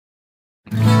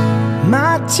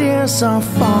My tears are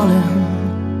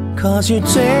falling, 'cause you're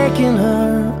taking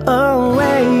her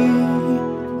away.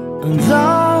 And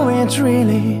though it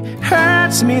really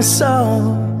hurts me so,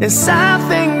 there's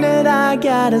something that I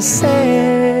gotta say.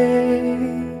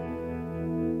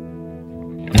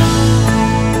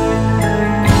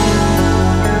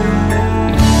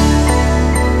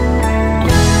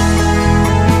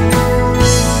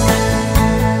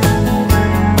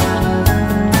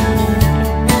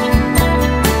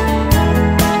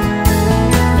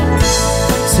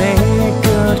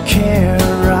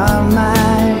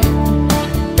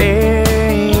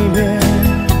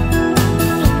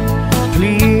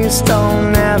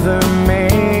 Don't ever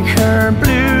make her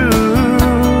blue.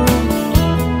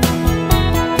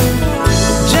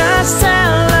 Just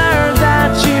tell her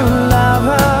that you love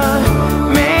her.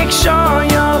 Make sure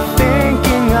you're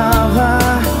thinking of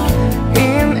her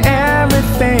in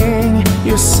everything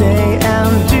you say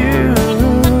and do.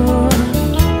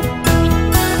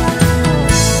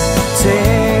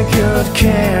 Take good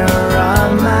care of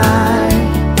my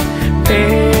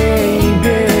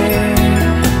baby.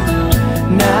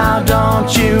 Now don't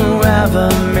you ever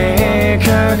make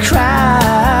her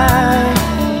cry.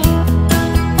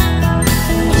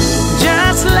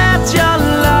 Just let your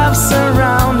love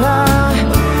surround her.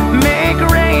 Make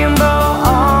rainbow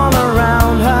all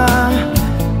around her.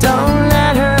 Don't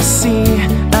let her see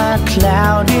a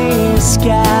cloudy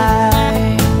sky.